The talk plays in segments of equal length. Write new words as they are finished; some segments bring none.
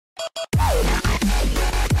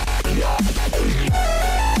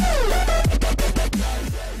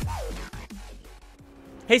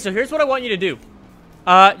Hey, so here's what I want you to do.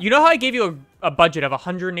 You know how I gave you a budget of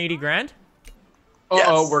 180 grand?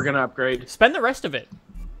 Uh-oh, we're gonna upgrade. Spend the rest of it.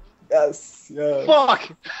 Yes, yeah.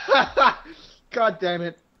 Fuck! God damn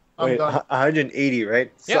it. I'm Wait, done. 180,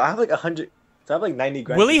 right? So Yep. I have like 100. So I have like 90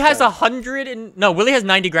 grand. Willie to has spend. 100 and... No, Willie has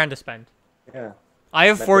 90 grand to spend. Yeah. I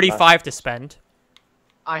have That's 45 to spend.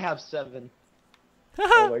 I have 7.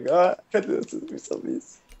 Oh my god. This is so easy.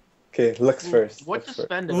 Okay, looks first. What to Looks first.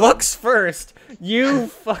 spend it on? Looks first. You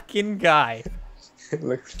fucking guy.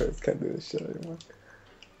 Looks first. Can't do this shit anymore.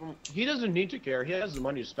 He doesn't need to care. He has the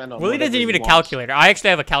money to spend on Willie doesn't whatever even he a wants. calculator. I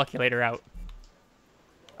actually have a calculator out.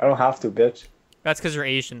 I don't have to, bitch. That's because you're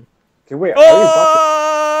Asian. Okay, wait.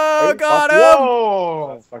 Oh, got him!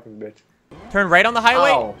 Whoa! Oh, fucking bitch. Turn right on the highway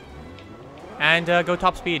Ow. and go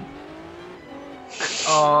top speed.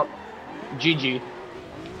 GG.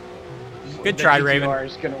 Good try, The Raven. GTR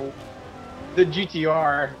is gonna... The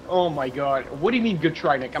GTR. Oh my god. What do you mean good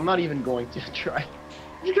try, Nick? I'm not even going to try.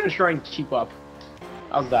 I'm just gonna try and keep up.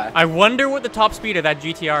 How's that? I wonder what the top speed of that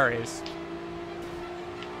GTR is.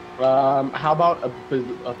 How about a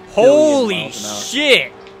billion Holy miles an hour?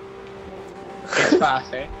 shit! It's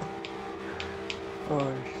fast, eh?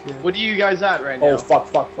 Oh shit. What are you guys at right now? Oh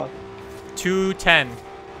fuck. 210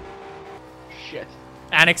 Shit.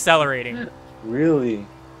 and accelerating. Really?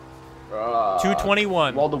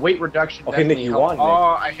 221. Well, the weight reduction. Okay, Nick, definitely you helped. won, Nick.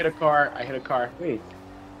 Oh, I hit a car. Wait.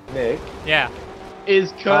 Nick. Yeah.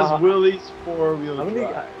 Is cause Willie's four-wheel How many?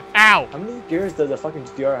 drive. Ow! How many gears does the fucking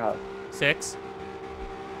GTR have? 6.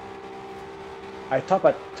 I top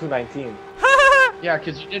at 219. Yeah,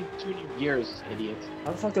 because you didn't tune your gears, idiot.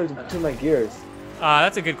 How the fuck do I tune my gears?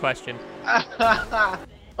 That's a good question.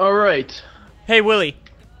 All right. Hey, Willie.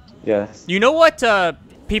 Yes. You know what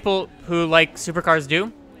people who like supercars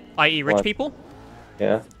do? I.e. rich What? people?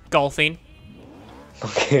 Yeah. Golfing.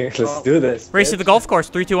 Okay, let's do this. Race to the golf course.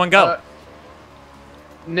 3, 2, 1, go.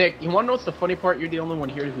 Nick, you want to know what's the funny part? You're the only one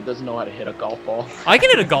here who doesn't know how to hit a golf ball. I can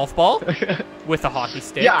hit a golf ball with a hockey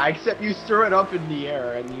stick. Yeah, except you throw it up in the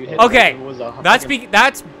air and you hit Okay, it like it was a that's fucking-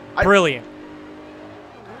 that's brilliant.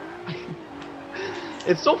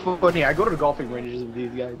 It's so funny. I go to the golfing ranges with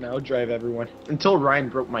these guys now, drive everyone. Until Ryan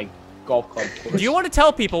broke my golf club course. Do you want to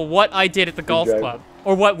tell people what I did at the golf drive. club,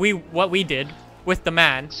 or what we did with the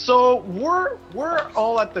man? So we're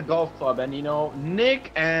all at the golf club, and you know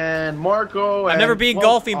Nick and Marco. I've and, never been well,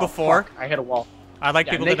 golfing oh, before. Fuck, I hit a wall. I'd like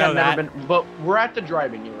Yeah, people Nick to know had that. never been, but we're at the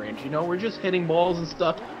driving range. You know, we're just hitting balls and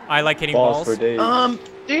stuff. I like hitting Balls balls. for days.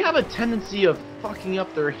 They have a tendency of fucking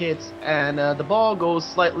up their hits, and the ball goes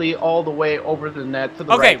slightly all the way over the net to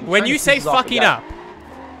the Okay, right. when Kind you of say pisses off the fucking guy. up,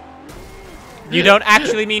 you don't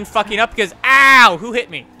actually mean fucking up because ow, who hit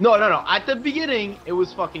me? No. At the beginning, it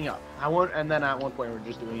was fucking up. And then at one point, we're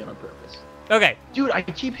just doing it on purpose. Okay, Dude, I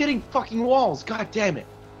keep hitting fucking walls. God damn it.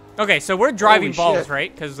 okay, so we're driving Holy balls, shit.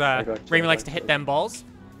 right? Because got you, Raymond I likes got to you. hit them balls.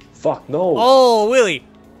 Fuck no. Oh, Willie,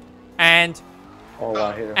 and Oh wow,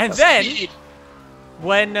 I hit him. and then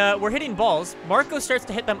when we're hitting balls, Marco starts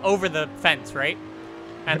to hit them over the fence, right?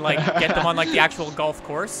 And like get them on like the actual golf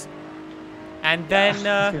course. And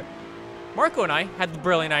then Marco and I had the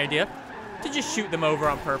brilliant idea to just shoot them over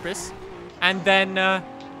on purpose. And then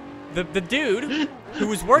the dude who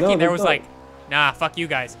was working No, there no, was no. like, nah, fuck you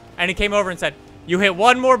guys. And he came over and said, you hit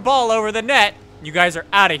one more ball over the net, you guys are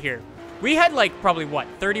out of here. We had like probably what,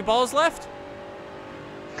 30 balls left?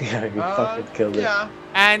 Yeah, you fucking killed it. Yeah.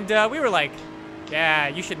 And we were like, yeah,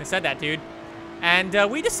 you shouldn't have said that, dude. And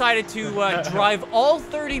we decided to drive all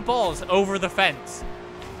 30 balls over the fence.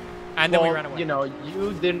 And then we ran away. You know,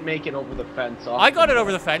 you didn't make it over the fence. I got it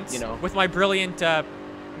over the fence You know. with my brilliant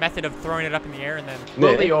method of throwing it up in the air and then...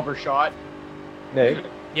 Really overshot. Nick,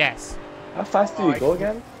 Yes. how fast do you go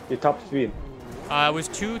again? Your top speed. It was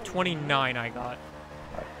 229 I got.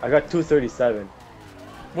 I got 237.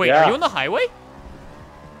 Wait, Yeah. are you on the highway?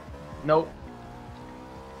 Nope.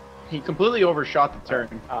 He completely overshot the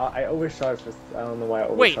turn. I overshot for. I don't know why I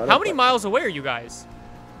overshot. Wait, how many but miles away are you guys?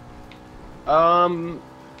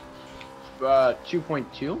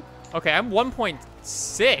 2.2. Okay, I'm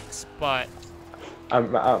 1.6, but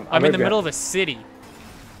I'm I'm in the middle of a city.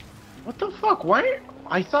 What the fuck? Why?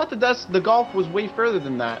 I thought that the golf was way further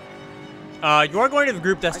than that. You are going to the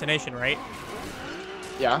group destination, right?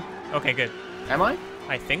 Yeah. Okay, good. Am I?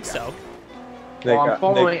 I think so. Well, I'm Nick,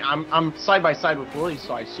 following. I'm side by side with Willie,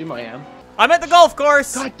 so I assume I am. I'm at the golf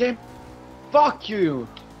course! God damn. Fuck you.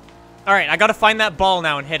 Alright, I gotta find that ball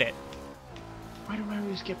now and hit it. Why do I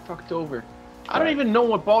always get fucked over? I don't even know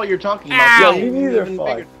what ball you're talking Ow! about. Yeah, me neither, Even fuck.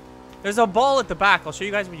 bigger. There's a ball at the back. I'll show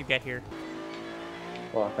you guys when you get here.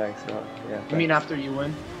 Well, thanks. Yeah. I mean, after you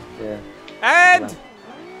win. Yeah. And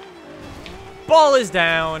ball is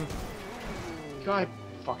down. God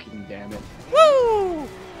fucking damn it. Woo!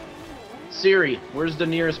 Siri, where's the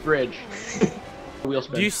nearest bridge? Wheel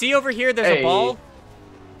spin. Do you see over here? There's a ball.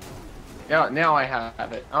 Yeah, now I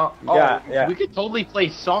have it. Yeah. We could totally play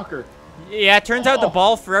soccer. Yeah, it turns out the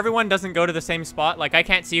ball for everyone doesn't go to the same spot. Like, I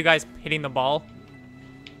can't see you guys hitting the ball.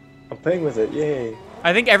 I'm playing with it. Yay.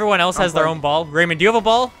 I think everyone else has their own ball. Raymond, do you have a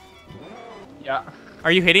ball? Yeah.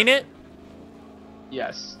 Are you hitting it?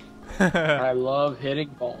 Yes. I love hitting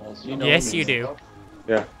balls. You know. Yes, me. you do.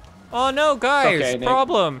 Yeah. Oh no, guys! Okay, Nick.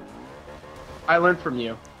 Problem. I learned from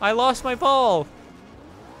you. I lost my ball.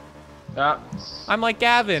 I'm like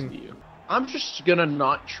Gavin. I'm just gonna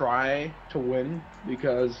not try to win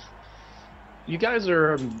because you guys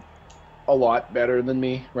are a lot better than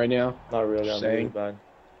me right now. Not really. Just I'm really saying. bad.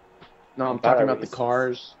 No, I'm talking about the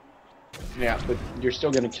cars. Yeah, but you're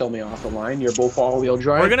still gonna kill me off the line. You're both all-wheel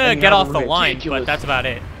drive. We're gonna and you get have off a the line, ridiculous- but that's about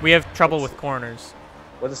it. We have trouble with corners.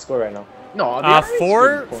 What's the score right now? No,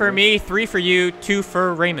 4 for me, 3 for you, 2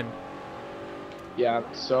 for Raymond. Yeah,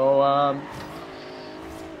 so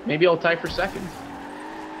maybe I'll tie for second.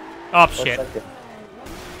 Oh 1 shit! second.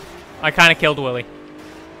 I kind of killed Willie.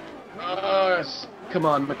 Come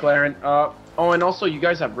on, McLaren. Oh, and also you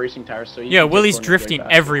guys have racing tires, so you Yeah, can take Willie's corners drifting way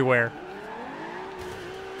faster. everywhere.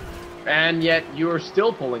 And yet you are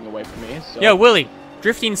still pulling away from me. So. Yo, Willie,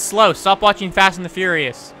 drifting slow. Stop watching Fast and the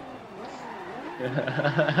Furious.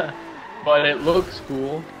 But it looks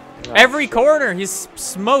cool. Oh, Every shit. corner, he's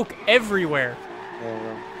smoke everywhere.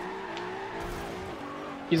 Yeah.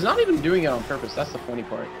 He's not even doing it on purpose. That's the funny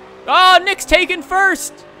part. Oh, Nick's taken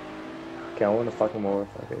first. Okay, I want to fuck him over.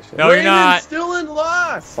 Okay, shit. No, you're Raymond's not. still in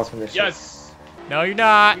last. Fucking this Yes. No, you're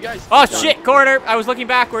not. You guys Oh keep going. shit, corner. I was looking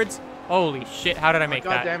backwards. Holy shit, how did I make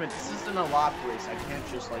God that? damn it! This isn't a lap race. I can't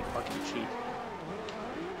just like fucking cheat.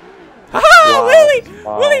 Ah, Wow. Willie!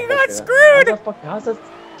 Wow, Willie got okay. screwed! How's that?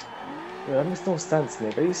 Wait, that makes no sense,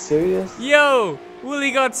 Nick. Are you serious? Yo,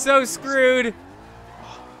 Willie got so screwed.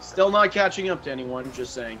 Still not catching up to anyone.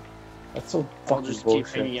 Just saying. That's so I'll fucking just bullshit.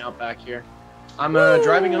 keep hanging out back here. I'm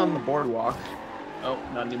driving on the boardwalk. Oh,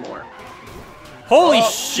 not anymore. Holy Oh,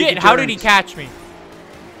 shit, taking how did he turns. catch me?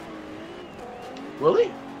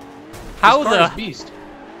 Willie? How This car is the... beast.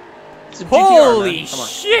 It's a GTR, Holy man. Come on.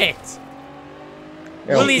 shit!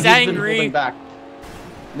 Yeah, Willie's He's been angry. holding back.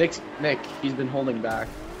 Nick, he's been holding back.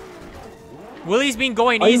 Willie's been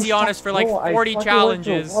going Are you easy on us for like 40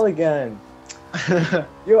 challenges. Wall again.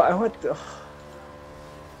 Yo, I want to.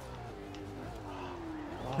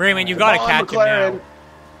 Raymond, you gotta Come on, catch him McLaren. now.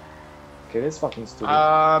 Okay, this is fucking stupid.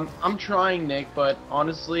 I'm trying, Nick, but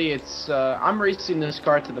honestly, it's I'm racing this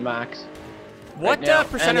car to the max. What right now,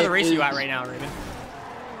 percent and of the it race are you at is right now, Raymond?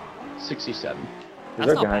 67. He's That's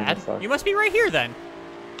right not behind bad. me, fuck. You must be right here then.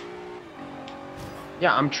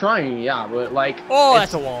 Yeah, I'm trying, yeah, but like... Oh,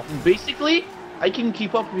 it's- that's a wall. Basically, I can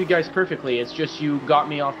keep up with you guys perfectly. It's just you got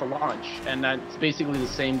me off the launch, and that's basically the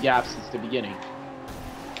same gap since the beginning.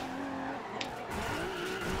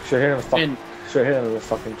 Should hit him with And Should hit him with a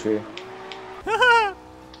fucking tree.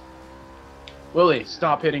 Willie,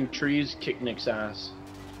 stop hitting trees, kick Nick's ass.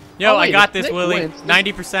 Yo, Oh, I wait, got if this, Nick Willie. wins,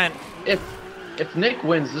 90%. If Nick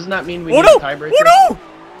wins, doesn't that mean we Oh need no! a tiebreaker? Oh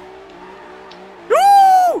no!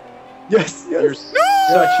 No! Yes, You're yes.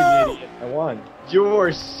 such an idiot. I won.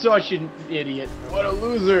 You're such an idiot. What a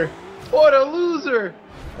loser. What a loser.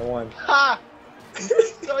 I won. Ha! You're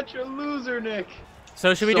such a loser, Nick.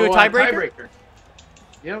 So should we do a tiebreaker?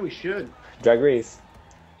 Yeah, we should. Drag race.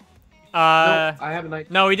 No, I have an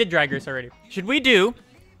idea. No, we did drag race already. Should we do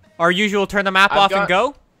our usual turn the map I've off and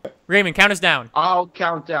got- go? Raymond, count us down. I'll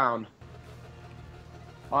count down.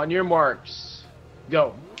 On your marks.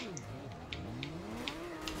 Go.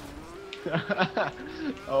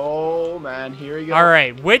 Oh, man. Here we go. All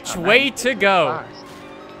right, which I'm way having to go? fast.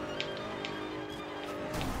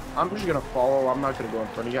 I'm just going to follow. I'm not going to go in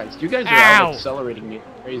front of you guys. You guys are Ow. out accelerating me.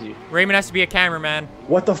 Crazy. Raymond has to be a cameraman.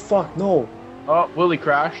 What the fuck? No. Oh, Willie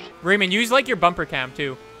crashed. Raymond, use like your bumper cam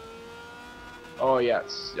too. Oh,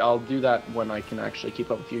 yes. I'll do that when I can actually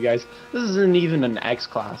keep up with you guys. This isn't even an X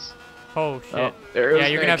class. Oh shit. Oh, there Yeah,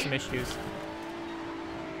 is you're gonna have Nick. some issues.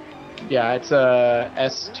 Yeah, it's a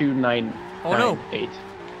S298. Oh, no.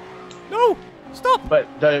 No! Stop! But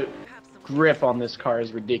the grip on this car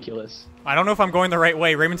is ridiculous. I don't know if I'm going the right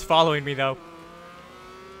way. Raymond's following me though.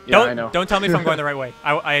 Yeah, don't I know. don't tell me if I'm going the right way.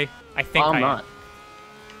 I think I'm I am. not.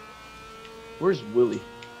 Where's Willie?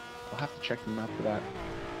 I'll have to check the map for that.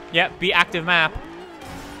 Yeah, be active map.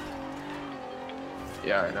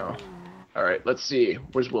 Yeah, I know. All right, let's see.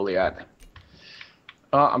 Where's Willie at?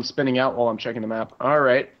 I'm spinning out while I'm checking the map. All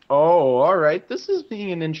right. Oh, all right. This is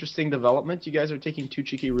being an interesting development. You guys are taking 2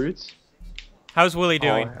 cheeky routes. How's Willie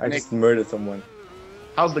doing? I just murdered someone.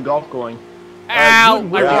 How's the golf going? Ow! You and I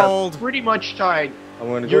Willie are rolled. pretty much tied. I'm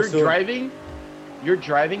gonna You're go soon. driving. You're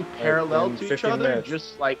driving parallel in to each 15 other, minutes.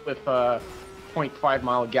 just like with a 0.5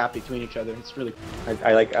 mile gap between each other. It's really.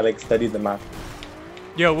 I like studied the map.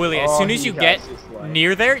 Yo, Willie, as soon as he you get has his life.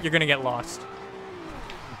 near there, you're gonna get lost.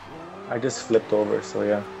 I just flipped over, so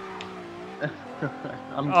yeah.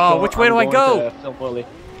 Which way do I go? To film Willie.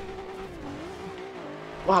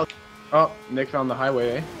 Wow. Oh, Nick found the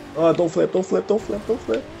highway, eh? Oh, don't flip, don't flip, don't flip, don't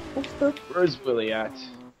flip, don't flip. Where's Willie at?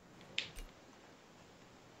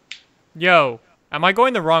 Yo, am I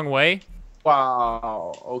going the wrong way?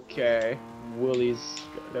 Wow. Okay. Willie's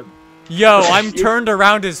got Yo, I'm turned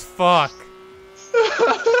around as fuck.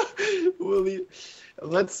 Willie.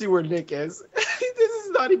 Let's see where Nick is. This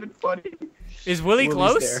is not even funny. Is Willie Willie's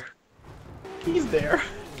close? there. He's there.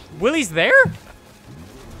 Willie's there?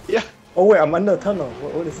 Yeah. Oh wait, I'm under the tunnel.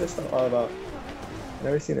 What is this all about?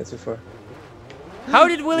 Never seen this before. How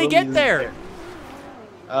did Willie get Willie's there?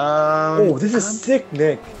 Oh, this is sick,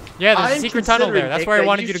 Nick. Yeah, there's a I'm secret tunnel there. considering, That's Nick, where I that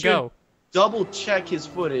wanted you you to should- go. Double check his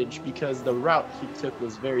footage because the route he took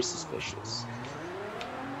was very suspicious.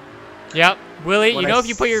 Yep. Willie, When you I know if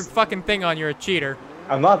you put your fucking thing on, you're a cheater.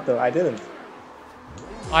 I'm not though. I didn't.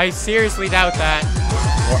 I seriously doubt that.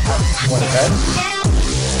 What?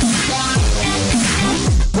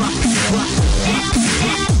 What?